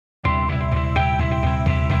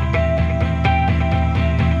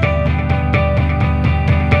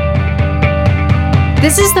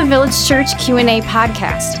This is the Village Church Q&A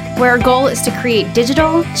podcast, where our goal is to create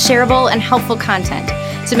digital, shareable, and helpful content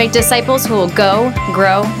to make disciples who will go,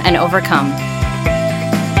 grow, and overcome.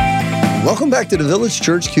 Welcome back to the Village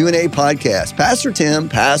Church Q&A podcast. Pastor Tim,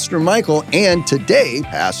 Pastor Michael, and today,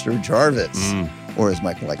 Pastor Jarvis, or as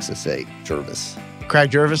Michael likes to say, Jervis. Craig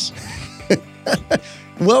Jervis.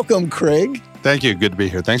 Welcome, Craig. Thank you. Good to be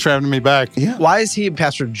here. Thanks for having me back. Yeah. Why is he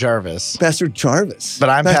Pastor Jarvis? Pastor Jarvis. But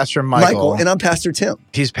I'm Pastor Michael. And I'm Pastor Tim.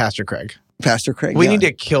 He's Pastor Craig. Pastor Craig. We need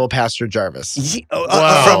to kill Pastor Jarvis. From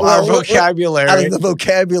our vocabulary. Out of the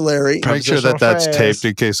vocabulary. Make sure that that's taped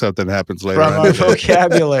in case something happens later. From our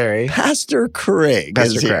vocabulary. Pastor Craig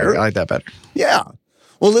Pastor is Craig. here. I like that better. Yeah.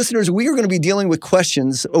 Well, listeners, we are going to be dealing with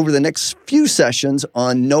questions over the next few sessions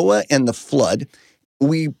on Noah and the flood.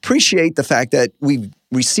 We appreciate the fact that we've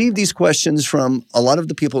received these questions from a lot of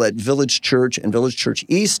the people at Village Church and Village Church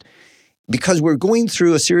East because we're going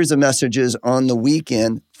through a series of messages on the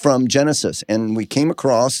weekend from Genesis. And we came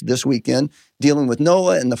across this weekend dealing with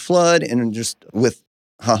Noah and the flood and just with,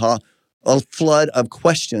 a flood of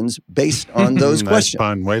questions based on those questions. Nice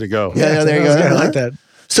pun. Way to go. Yeah, there you go. I like that.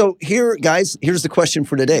 So here, guys, here's the question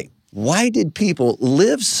for today. Why did people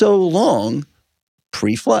live so long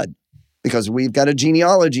pre-flood? Because we've got a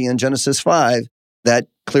genealogy in Genesis 5 that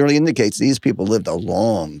clearly indicates these people lived a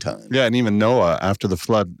long time. Yeah, and even Noah, after the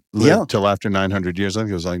flood, lived till after 900 years. I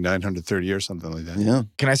think it was like 930 years, something like that. Yeah.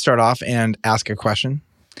 Can I start off and ask a question?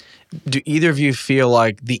 Do either of you feel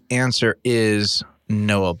like the answer is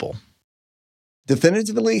knowable?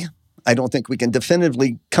 Definitively, I don't think we can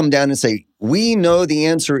definitively come down and say, we know the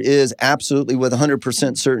answer is absolutely with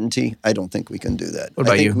 100% certainty. I don't think we can do that. What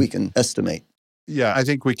about I think you? we can estimate. Yeah, I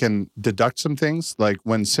think we can deduct some things. Like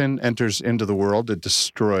when sin enters into the world, it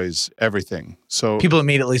destroys everything. So People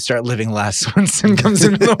immediately start living less when sin comes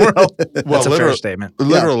into the world. That's a fair statement.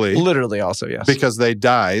 literally, Literally also, yes. because they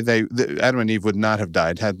die. Adam and Eve would not have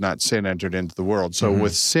died had not sin entered into the world. So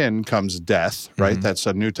with sin comes death, right? That's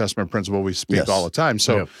a New Testament principle we speak Yes. all the time.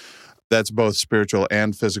 So that's both spiritual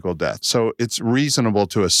and physical death. So it's reasonable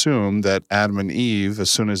to assume that Adam and Eve,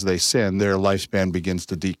 as soon as they sin, their lifespan begins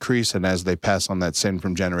to decrease. And as they pass on that sin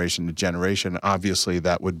from generation to generation, obviously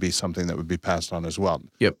that would be something that would be passed on as well.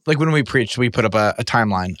 Yep. Like when we preached, we put up a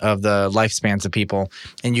timeline of the lifespans of people,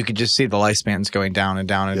 and you could just see the lifespans going down and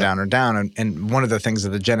down and down and down. And one of the things that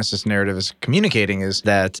the Genesis narrative is communicating is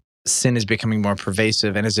that sin is becoming more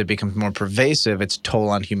pervasive, and as it becomes more pervasive, its toll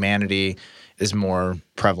on humanity is more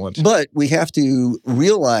prevalent. But we have to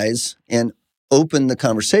realize and open the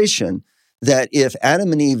conversation that if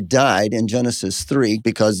Adam and Eve died in Genesis 3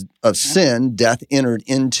 because of sin, death entered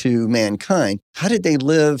into mankind, how did they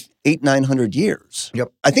live 900 years?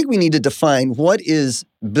 Yep. I think we need to define what is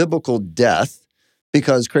biblical death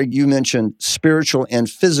because, Craig, you mentioned spiritual and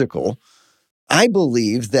physical. I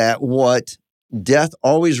believe that what death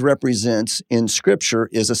always represents in Scripture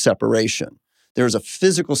is a separation. There's a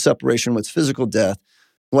physical separation with physical death.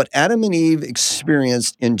 What Adam and Eve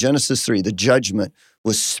experienced in Genesis 3, the judgment,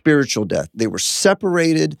 was spiritual death. They were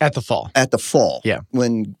separated At the fall. at the fall. Yeah.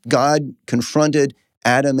 When God confronted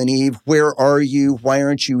Adam and Eve, where are you? Why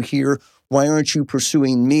aren't you here? Why aren't you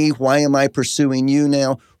pursuing me? Why am I pursuing you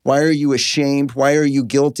now? Why are you ashamed? Why are you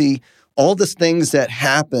guilty? All the things that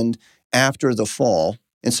happened after the fall.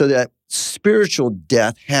 And so that spiritual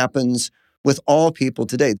death happens with all people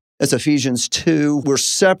today. That's Ephesians 2. We're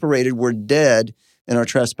separated, we're dead in our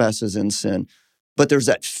trespasses and sin. But there's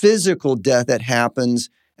that physical death that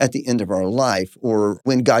happens at the end of our life or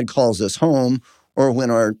when God calls us home or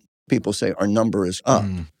when our people say our number is up.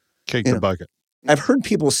 Kick the bucket. I've heard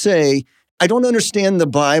people say, I don't understand the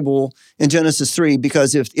Bible in Genesis 3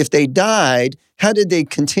 because if they died, how did they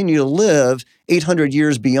continue to live 800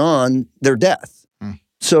 years beyond their death?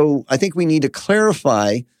 So I think we need to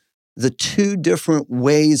clarify the two different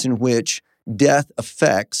ways in which death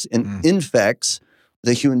affects and infects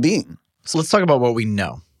the human being. So let's talk about what we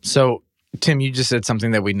know. So, Tim, you just said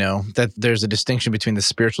something that we know, that there's a distinction between the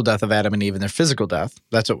spiritual death of Adam and Eve and their physical death.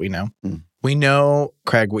 That's what we know. We know,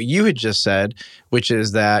 Craig, what you had just said, which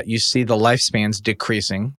is that you see the lifespans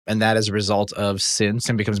decreasing, and that is a result of sin.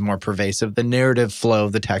 Sin becomes more pervasive. The narrative flow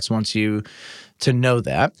of the text wants you to know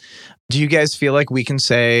that. Do you guys feel like we can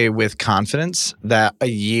say with confidence that a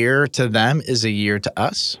year to them is a year to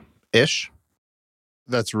us-ish?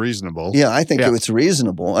 That's reasonable. Yeah, I think it's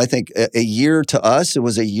reasonable. I think a year to us, it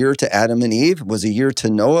was a year to Adam and Eve, was a year to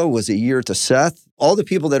Noah, was a year to Seth. All the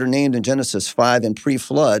people that are named in Genesis 5 and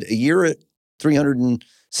pre-flood, a year at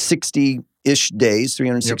 360-ish days,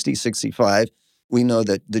 360, 65. We know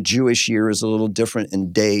that the Jewish year is a little different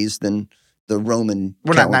in days than the Roman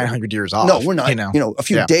We're calendar. not 900 years off. No, we're not. A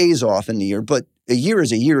few Yeah. days off in the year, but a year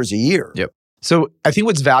is a year is a year. Yep. So I think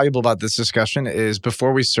what's valuable about this discussion is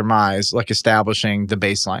before we surmise, like establishing the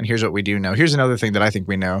baseline, here's what we do know. Here's another thing that I think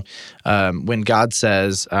we know. When God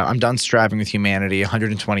says, I'm done striving with humanity,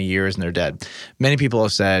 120 years and they're dead. Many people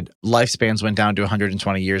have said lifespans went down to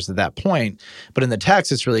 120 years at that point. But in the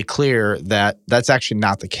text, it's really clear that that's actually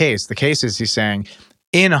not the case. The case is he's saying,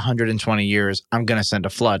 in 120 years, I'm going to send a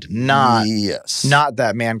flood. Not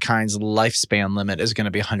that mankind's lifespan limit is going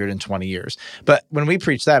to be 120 years. But when we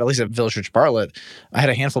preach that, at least at Village Church Bartlett, I had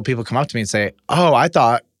a handful of people come up to me and say, oh, I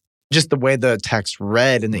thought just the way the text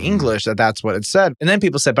read in the English that's what it said. And then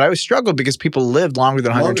people said, but I always struggled because people lived longer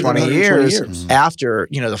than 120 years after,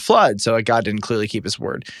 the flood. So God didn't clearly keep his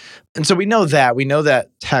word. And so we know that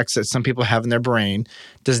text that some people have in their brain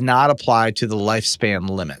does not apply to the lifespan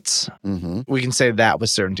limits. Mm-hmm. We can say that with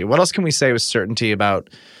certainty. What else can we say with certainty about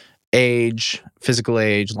age, physical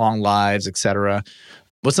age, long lives, etc.?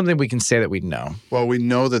 What's something we can say that we know? Well, we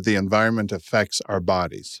know that the environment affects our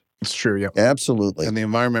bodies. It's true, yeah. Absolutely. And the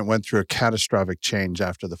environment went through a catastrophic change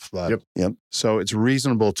after the flood. Yep. So it's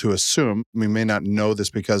reasonable to assume, we may not know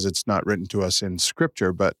this because it's not written to us in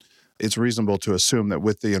Scripture, but it's reasonable to assume that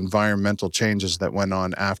with the environmental changes that went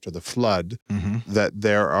on after the flood, that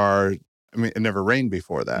there are, it never rained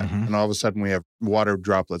before that. And all of a sudden we have water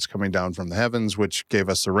droplets coming down from the heavens, which gave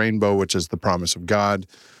us the rainbow, which is the promise of God.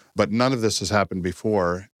 But none of this has happened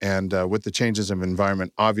before. And with the changes of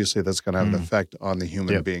environment, obviously that's going to have an effect on the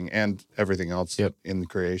human being and everything else in the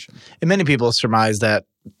creation. And many people surmise that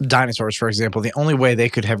dinosaurs, for example, the only way they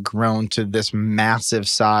could have grown to this massive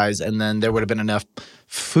size and then there would have been enough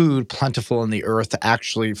food plentiful in the earth to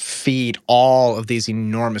actually feed all of these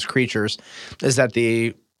enormous creatures is that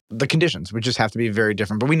the conditions would just have to be very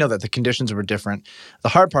different. But we know that the conditions were different. The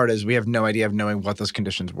hard part is we have no idea of knowing what those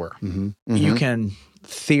conditions were. You can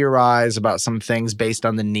theorize about some things based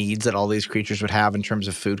on the needs that all these creatures would have in terms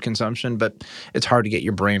of food consumption, but it's hard to get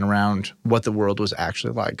your brain around what the world was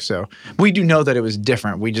actually like. So we do know that it was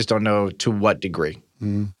different. We just don't know to what degree.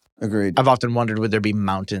 Agreed. I've often wondered, would there be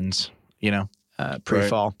mountains,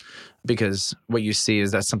 pre-fall? Because what you see is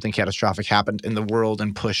that something catastrophic happened in the world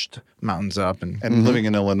and pushed mountains up. And living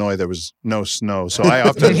in Illinois, there was no snow. So I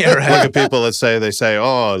often look at people that say,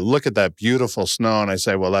 oh, look at that beautiful snow. And I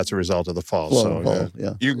say, well, that's a result of the fall.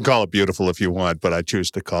 You can call it beautiful if you want, but I choose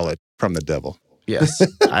to call it from the devil. Yes,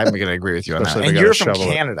 I'm going to agree with you on that. Especially And you're from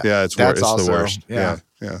Canada. Yeah, it's also the worst. Yeah.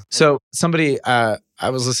 So somebody, I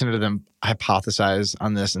was listening to them hypothesize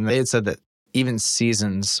on this, and they had said that even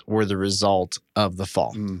seasons were the result of the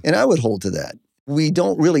fall. And I would hold to that. We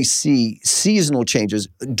don't really see seasonal changes,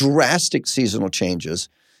 drastic seasonal changes,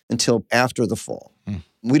 until after the fall.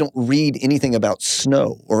 We don't read anything about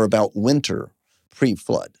snow or about winter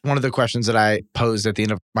pre-flood. One of the questions that I posed at the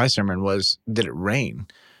end of my sermon was, did it rain?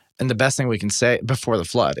 And the best thing we can say before the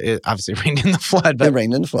flood, it obviously rained in the flood, but it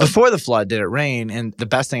rained in the flood. Before the flood, did it rain? And the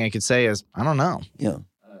best thing I could say is, I don't know. Yeah.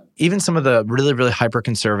 Even some of the really, really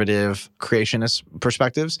hyper-conservative creationist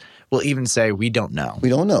perspectives will even say, we don't know. We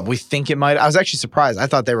don't know. We think it might. I was actually surprised. I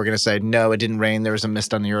thought they were going to say, no, it didn't rain. There was a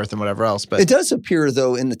mist on the earth and whatever else. But it does appear,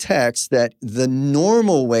 though, in the text that the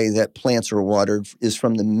normal way that plants are watered is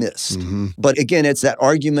from the mist. But again, it's that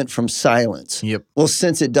argument from silence. Yep. Well,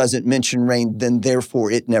 since it doesn't mention rain, then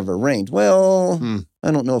therefore it never rained. Well,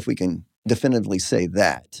 I don't know if we can definitively say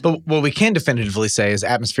that. But what we can definitively say is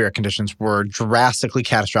atmospheric conditions were drastically,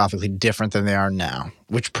 catastrophically different than they are now,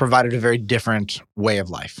 which provided a very different way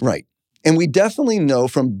of life. Right. And we definitely know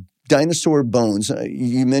from dinosaur bones,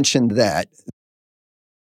 you mentioned that,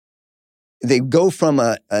 they go from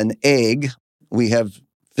an egg. We have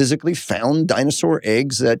physically found dinosaur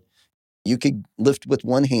eggs that you could lift with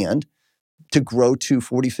one hand to grow to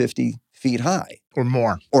 40, 50 feet high. Or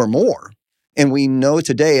more. And we know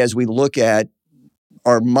today, as we look at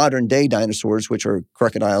our modern day dinosaurs, which are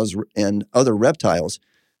crocodiles and other reptiles,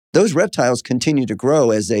 those reptiles continue to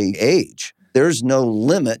grow as they age. There's no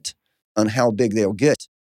limit on how big they'll get.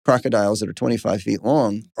 Crocodiles that are 25 feet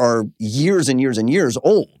long are years and years and years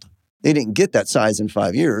old. They didn't get that size in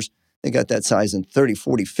 5 years. They got that size in 30,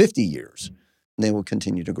 40, 50 years. And they will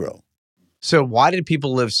continue to grow. So why did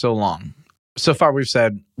people live so long? So far, we've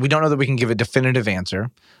said we don't know that we can give a definitive answer.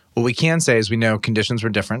 What we can say is we know conditions were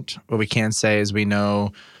different. What we can say is we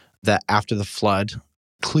know that after the flood,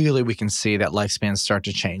 clearly we can see that lifespans start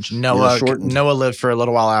to change. Noah lived for a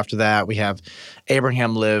little while after that. We have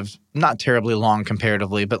Abraham lived not terribly long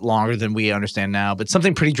comparatively, but longer than we understand now. But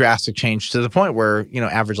something pretty drastic changed to the point where,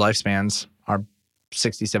 average lifespans are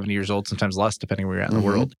 60, 70 years old, sometimes less, depending where you're at in the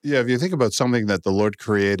world. Yeah, if you think about something that the Lord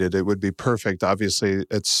created, it would be perfect. Obviously,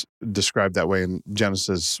 it's described that way in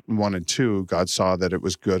Genesis 1 and 2. God saw that it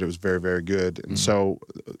was good. It was very, very good. And so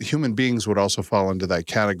human beings would also fall into that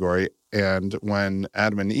category. And when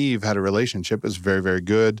Adam and Eve had a relationship, it was very, very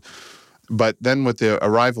good. But then with the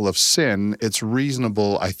arrival of sin, it's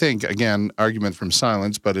reasonable, I think, again, argument from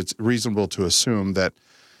silence, but it's reasonable to assume that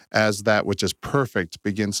as that which is perfect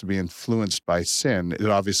begins to be influenced by sin, it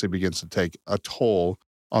obviously begins to take a toll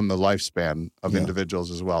on the lifespan of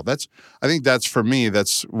individuals as well. I think that's, for me,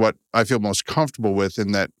 that's what I feel most comfortable with,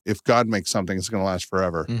 in that if God makes something, it's going to last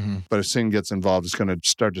forever. But if sin gets involved, it's going to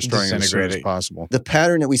start destroying it as soon as possible. The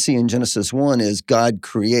pattern that we see in Genesis 1 is God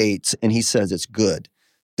creates and he says it's good.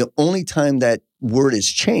 The only time that word is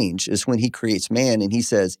changed is when he creates man and he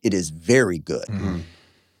says it is very good.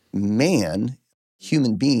 Man,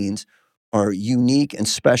 human beings, are unique and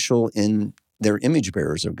special in their image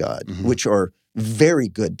bearers of God, which are very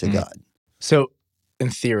good to God. So in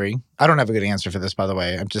theory, I don't have a good answer for this, by the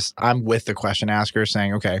way. I'm with the question asker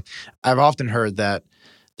saying, okay, I've often heard that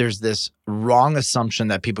there's this wrong assumption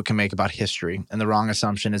that people can make about history. And the wrong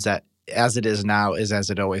assumption is that as it is now is as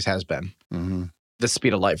it always has been. The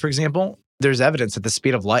speed of light, for example, there's evidence that the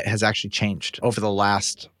speed of light has actually changed over the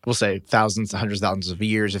last, we'll say, thousands, hundreds of thousands of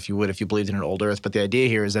years, if you believed in an old Earth. But the idea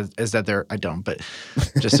here is that there, I don't, but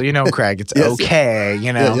just so you know, Craig, it's okay,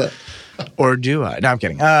 you know, or do I? No, I'm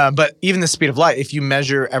kidding. But even the speed of light, if you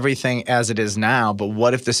measure everything as it is now, but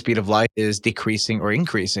what if the speed of light is decreasing or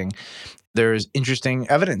increasing? There's interesting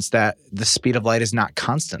evidence that the speed of light is not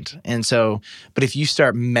constant. And so, but if you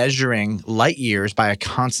start measuring light years by a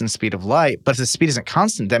constant speed of light, but if the speed isn't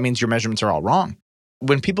constant, that means your measurements are all wrong.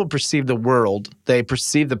 When people perceive the world, they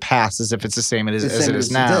perceive the past as if it's the same as it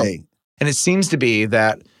is now. Today. And it seems to be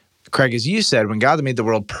that, Craig, as you said, when God made the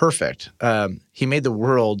world perfect, he made the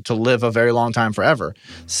world to live a very long time forever.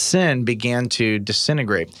 Sin began to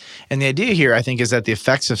disintegrate. And the idea here, I think, is that the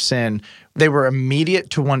effects of sin, they were immediate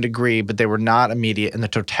to one degree, but they were not immediate in the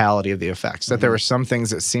totality of the effects, that there were some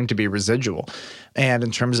things that seemed to be residual. And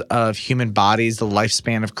in terms of human bodies, the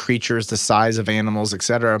lifespan of creatures, the size of animals, et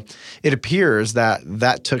cetera, it appears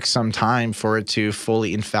that took some time for it to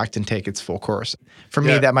fully infect and take its full course. For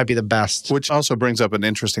me, that might be the best. Which also brings up an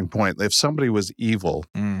interesting point. If somebody was evil,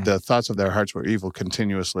 the thoughts of their hearts were evil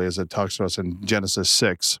continuously, as it talks to us in Genesis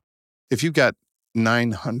 6. If you got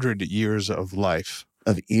 900 years of life,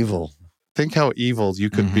 of evil, think how evil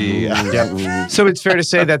you could be. So it's fair to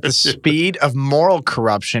say that the speed of moral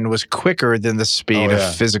corruption was quicker than the speed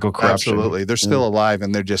of physical corruption. Absolutely. They're still alive,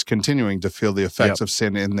 and they're just continuing to feel the effects of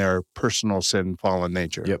sin in their personal sin, fallen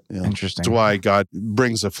nature. Interesting. That's why God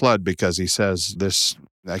brings a flood, because he says this,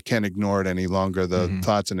 I can't ignore it any longer, the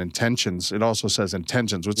thoughts and intentions. It also says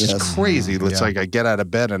intentions, which is crazy. It's like I get out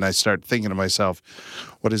of bed and I start thinking to myself,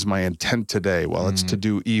 what is my intent today? Well, it's to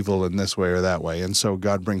do evil in this way or that way. And so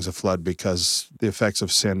God brings a flood because the effects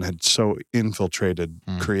of sin had so infiltrated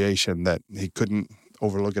creation that he couldn't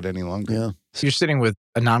overlook it any longer. So you're sitting with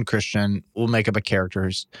a non-Christian. We'll make up a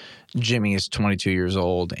character. Jimmy is 22 years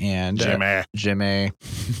old. And Jimmy.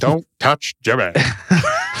 Don't touch Jimmy.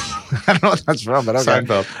 I don't know what that's from, but okay.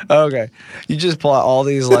 Seinfeld. Okay. You just pull out all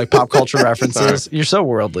these like pop culture references. You're so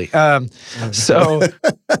worldly. So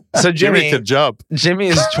Jimmy could jump. Jimmy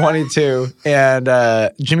is 22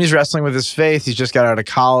 and Jimmy's wrestling with his faith. He's just got out of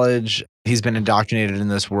college. He's been indoctrinated in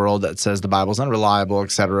this world that says the Bible's unreliable,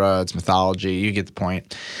 etc. It's mythology. You get the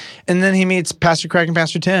point. And then he meets Pastor Craig and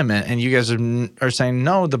Pastor Tim, and you guys are saying,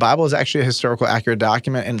 no, the Bible is actually a historical accurate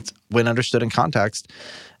document, and it's when understood in context.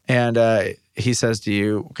 And he says to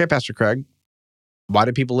you, okay, Pastor Craig, why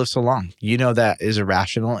do people live so long? You know that is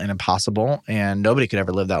irrational and impossible, and nobody could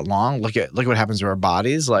ever live that long. Look at what happens to our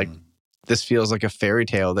bodies. Like, this feels like a fairy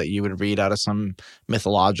tale that you would read out of some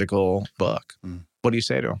mythological book. What do you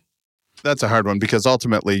say to him? That's a hard one, because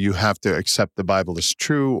ultimately you have to accept the Bible as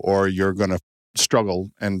true, or you're going to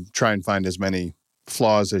struggle and try and find as many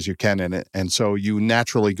flaws as you can in it. And so you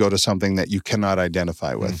naturally go to something that you cannot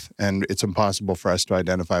identify with. And it's impossible for us to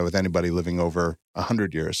identify with anybody living over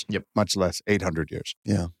 100 years, much less 800 years.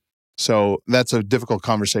 So that's a difficult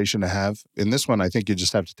conversation to have. In this one, I think you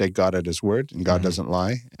just have to take God at his word, and God doesn't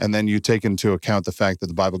lie. And then you take into account the fact that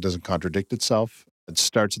the Bible doesn't contradict itself. It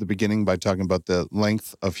starts at the beginning by talking about the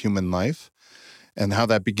length of human life and how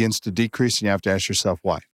that begins to decrease. And you have to ask yourself,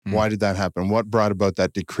 why? Why did that happen? What brought about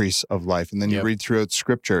that decrease of life? And then you read throughout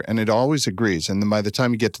Scripture, and it always agrees. And then by the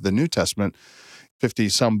time you get to the New Testament,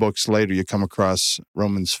 50-some books later, you come across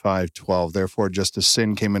Romans 5:12. Therefore, just as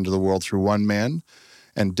sin came into the world through one man,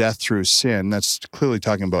 and death through sin. That's clearly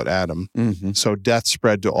talking about Adam. Mm-hmm. So death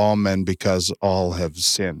spread to all men because all have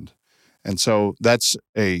sinned. And so that's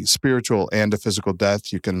a spiritual and a physical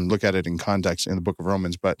death. You can look at it in context in the book of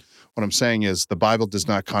Romans. But what I'm saying is the Bible does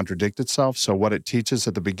not contradict itself. So what it teaches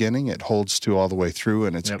at the beginning, it holds to all the way through.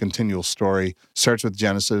 And it's a continual story. Starts with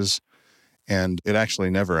Genesis, and it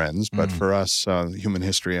actually never ends. But for us, human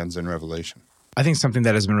history ends in Revelation. I think something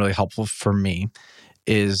that has been really helpful for me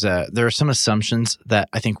is there are some assumptions that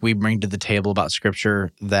I think we bring to the table about Scripture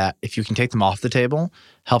that if you can take them off the table,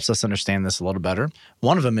 helps us understand this a little better.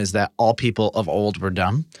 One of them is that all people of old were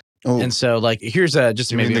dumb. Oh. And so, like, here's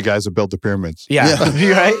just You maybe mean the guys that built the pyramids? Yeah.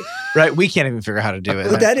 Right? We can't even figure out how to do it.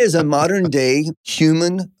 But that is a modern day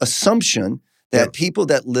human assumption that people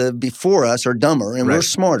that lived before us are dumber and we're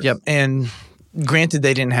smarter. Yep. And granted,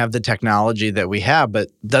 they didn't have the technology that we have, but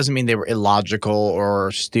doesn't mean they were illogical or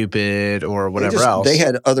stupid or whatever else. They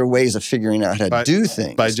had other ways of figuring out how to do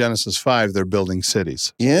things. By Genesis 5, they're building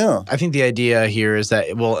cities. Yeah. I think the idea here is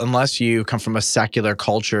that, well, unless you come from a secular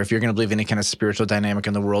culture, if you're going to believe any kind of spiritual dynamic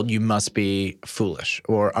in the world, you must be foolish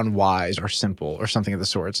or unwise or simple or something of the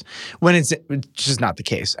sorts, when it's just not the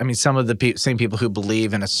case. I mean, some of the same people who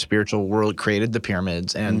believe in a spiritual world created the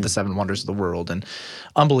pyramids and the seven wonders of the world and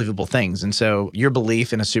unbelievable things. And so your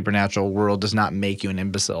belief in a supernatural world does not make you an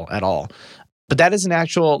imbecile at all. But that is an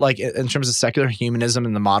actual, like, in terms of secular humanism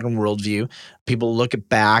in the modern worldview, people look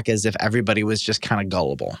back as if everybody was just kind of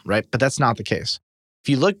gullible, right? But that's not the case. If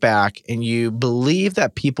you look back and you believe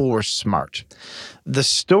that people were smart, the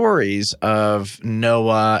stories of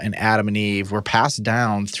Noah and Adam and Eve were passed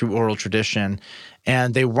down through oral tradition,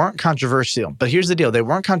 and they weren't controversial. But here's the deal. They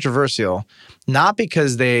weren't controversial not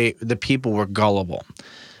because the people were gullible.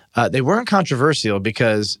 They weren't controversial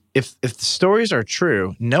because if the stories are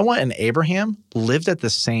true, Noah and Abraham lived at the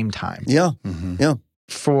same time. Yeah. Yeah.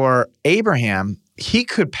 For Abraham, he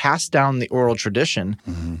could pass down the oral tradition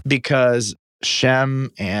because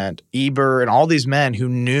Shem and Eber and all these men who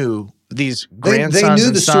knew these grandsons they knew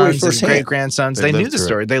and the story sons and firsthand. great-grandsons, they knew the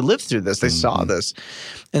story. They lived through this. They saw this.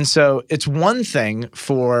 And so it's one thing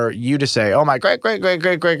for you to say, oh, my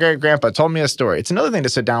great-great-great-great-great-great-grandpa told me a story. It's another thing to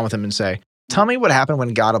sit down with him and say, tell me what happened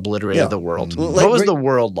when God obliterated the world. Well, what was the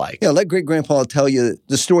world like? Yeah, let great-grandpa tell you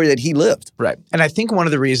the story that he lived. Right. And I think one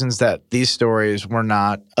of the reasons that these stories were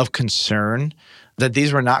not of concern, that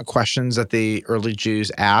these were not questions that the early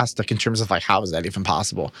Jews asked, like in terms of like, how is that even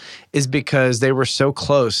possible, is because they were so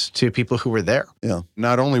close to people who were there. Yeah.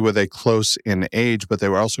 Not only were they close in age, but they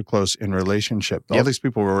were also close in relationship. All these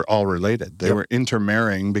people were all related. They were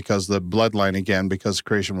intermarrying because the bloodline, again, because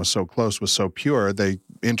creation was so close, was so pure, they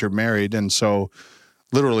intermarried. And so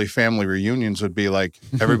literally family reunions would be like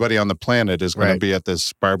everybody on the planet is going to be at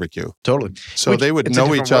this barbecue. Totally. So they would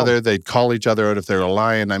know each other. They'd call each other out if they're a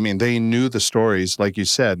lion. I mean, they knew the stories, like you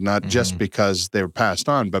said, not just because they were passed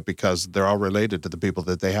on, but because they're all related to the people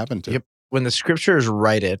that they happen to. Yep. When the scriptures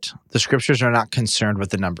write it, the scriptures are not concerned with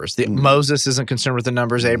the numbers. Moses isn't concerned with the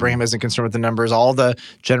numbers. Abraham isn't concerned with the numbers. All the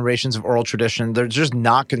generations of oral tradition, they're just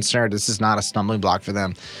not concerned. This is not a stumbling block for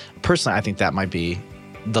them. Personally, I think that might be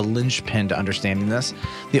the linchpin to understanding this.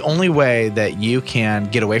 The only way that you can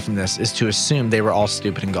get away from this is to assume they were all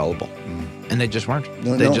stupid and gullible. And they just weren't.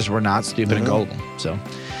 They just were not stupid and gullible. So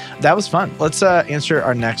that was fun. Let's answer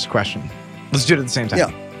our next question. Let's do it at the same time.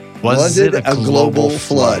 Yeah. Was it a global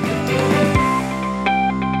flood?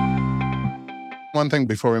 One thing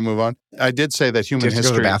before we move on, I did say that human Do you have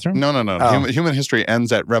to go to history. the bathroom? No. Oh. Human history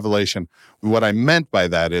ends at Revelation. What I meant by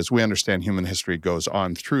that is we understand human history goes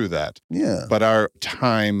on through that. Yeah. But our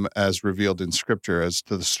time as revealed in Scripture as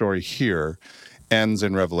to the story here ends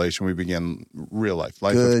in Revelation. We begin real life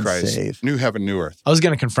Good with Christ. save. New heaven, new earth. I was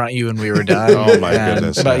going to confront you when we were done. Oh, my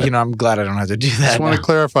goodness. But, I'm glad I don't have to do I that just want to now.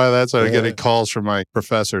 clarify that so I get calls from my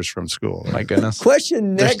professors from school. My goodness.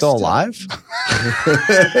 Question They're next. still alive?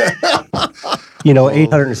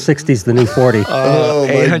 860 is the new 40. Oh,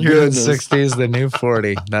 my 860 is the new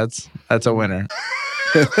 40. That's a winner.